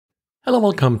Hello,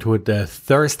 welcome to the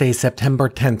Thursday, September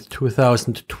 10th,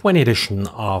 2020 edition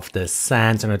of the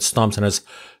SANS and Storm Center's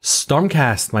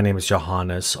Stormcast. My name is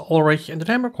Johannes Ulrich and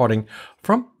today I'm recording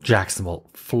from Jacksonville,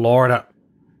 Florida.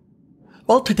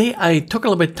 Well, today I took a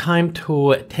little bit of time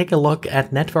to take a look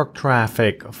at network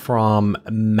traffic from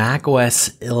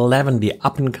macOS 11, the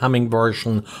up-and-coming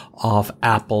version of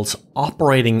Apple's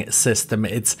operating system.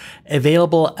 It's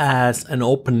available as an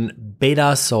open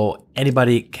beta, so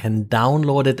anybody can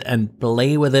download it and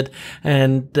play with it.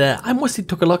 And I mostly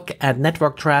took a look at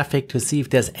network traffic to see if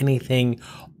there's anything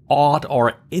odd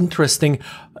or interesting.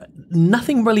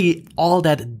 Nothing really all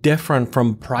that different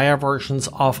from prior versions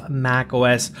of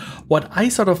macOS. What I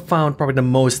sort of found probably the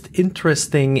most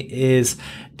interesting is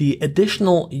the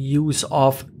additional use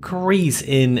of Crease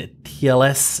in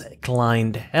TLS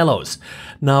client hellos.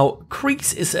 Now,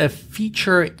 Crease is a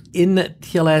feature in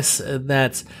TLS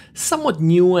that's somewhat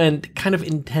new and kind of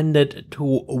intended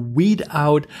to weed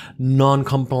out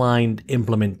non-compliant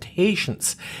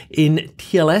implementations. In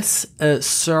TLS, a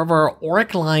server or a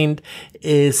client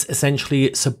is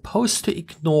essentially supposed to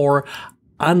ignore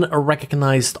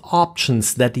unrecognized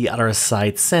options that the other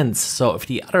side sends. So if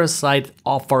the other side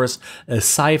offers a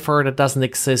cipher that doesn't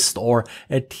exist or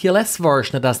a TLS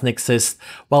version that doesn't exist,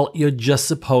 well, you're just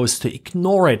supposed to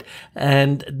ignore it.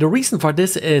 And the reason for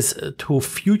this is to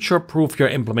future-proof your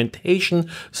implementation.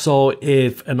 So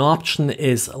if an option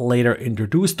is later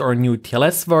introduced or a new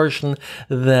TLS version,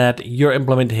 that your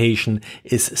implementation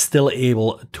is still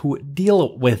able to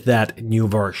deal with that new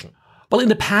version. Well, in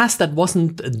the past, that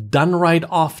wasn't done right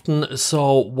often.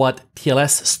 So what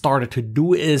TLS started to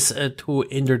do is to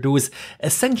introduce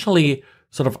essentially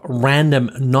sort of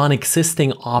random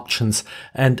non-existing options.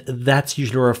 And that's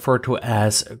usually referred to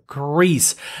as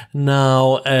Crease.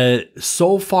 Now,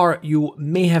 so far, you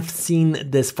may have seen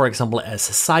this, for example, as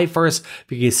ciphers.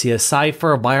 Because you see a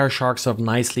cipher, Wireshark sort of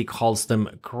nicely calls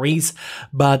them Crease.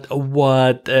 But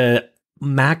what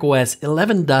macOS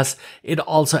 11 does, it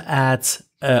also adds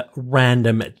a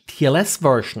random TLS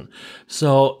version.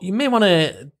 So you may want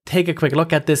to take a quick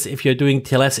look at this if you're doing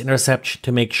TLS interception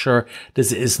to make sure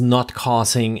this is not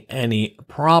causing any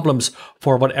problems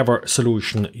for whatever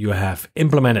solution you have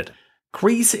implemented.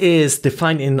 Crease is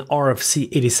defined in RFC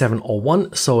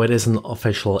 8701, so it is an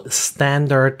official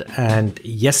standard. And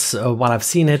yes, while I've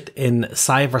seen it in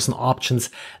ciphers and options,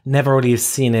 never really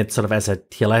seen it sort of as a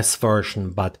TLS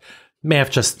version, but may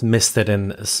have just missed it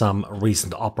in some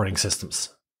recent operating systems.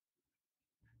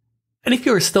 And if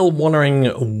you're still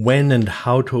wondering when and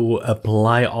how to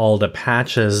apply all the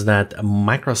patches that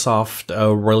Microsoft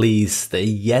released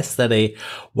yesterday,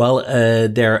 well,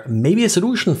 there may be a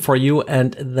solution for you,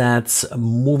 and that's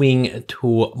moving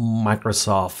to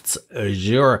Microsoft's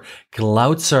Azure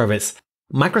cloud service.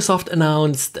 Microsoft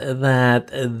announced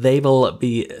that they will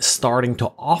be starting to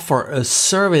offer a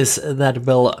service that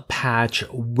will patch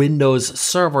Windows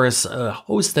servers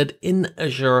hosted in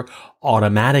Azure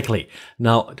automatically.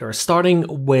 Now, they're starting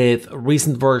with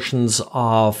recent versions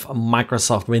of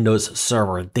Microsoft Windows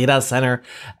Server Data Center,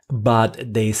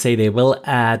 but they say they will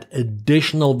add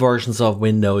additional versions of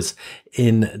Windows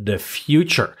in the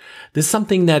future. This is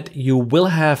something that you will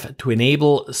have to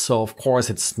enable. So of course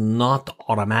it's not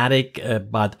automatic,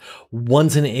 but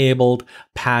once enabled,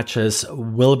 patches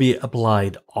will be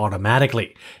applied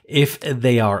automatically if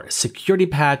they are security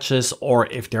patches or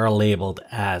if they're labeled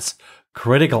as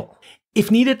critical. If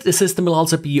needed, the system will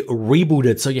also be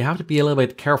rebooted, so you have to be a little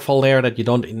bit careful there that you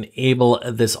don't enable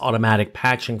this automatic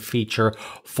patching feature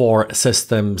for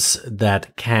systems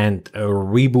that can't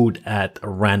reboot at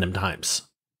random times.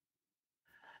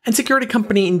 And security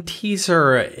company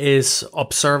Intezer is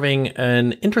observing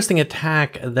an interesting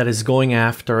attack that is going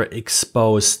after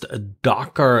exposed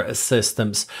Docker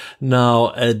systems.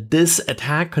 Now, this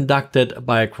attack conducted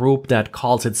by a group that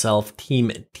calls itself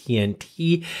Team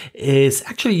TNT is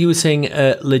actually using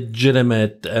a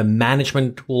legitimate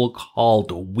management tool called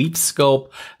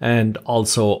Weavescope, and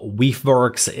also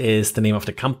Weaveworks is the name of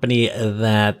the company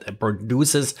that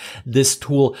produces this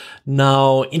tool.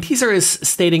 Now, Intezer is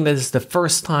stating that it's the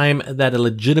first time that a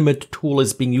legitimate tool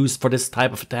is being used for this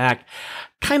type of attack.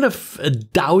 Kind of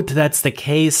doubt that's the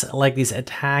case. Like, these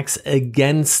attacks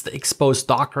against exposed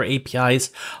Docker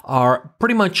APIs are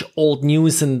pretty much old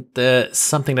news and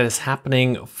something that is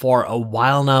happening for a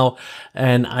while now.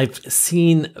 And I've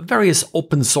seen various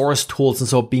open source tools and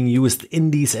so being used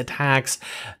in these attacks.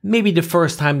 Maybe the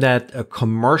first time that a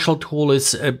commercial tool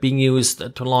is being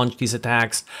used to launch these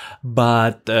attacks,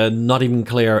 but not even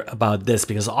clear about this,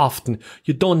 because often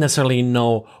you don't necessarily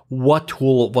know what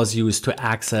tool was used to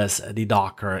access the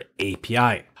Docker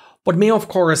API. What may, of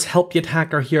course, help the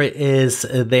attacker here is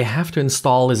they have to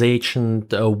install this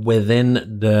agent within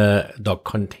the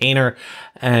container.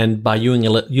 And by using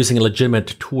a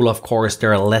legitimate tool, of course,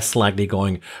 they're less likely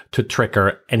going to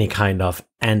trigger any kind of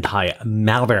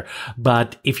anti-malware.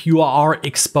 But if you are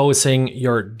exposing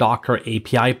your Docker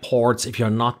API ports, if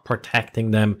you're not protecting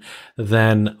them,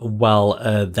 then, well,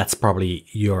 that's probably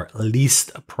your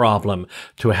least problem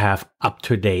to have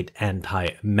up-to-date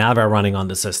anti-malware running on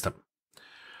the system.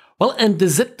 Well, and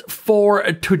that's it for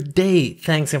today.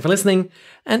 Thanks again for listening,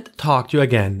 and talk to you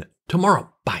again tomorrow.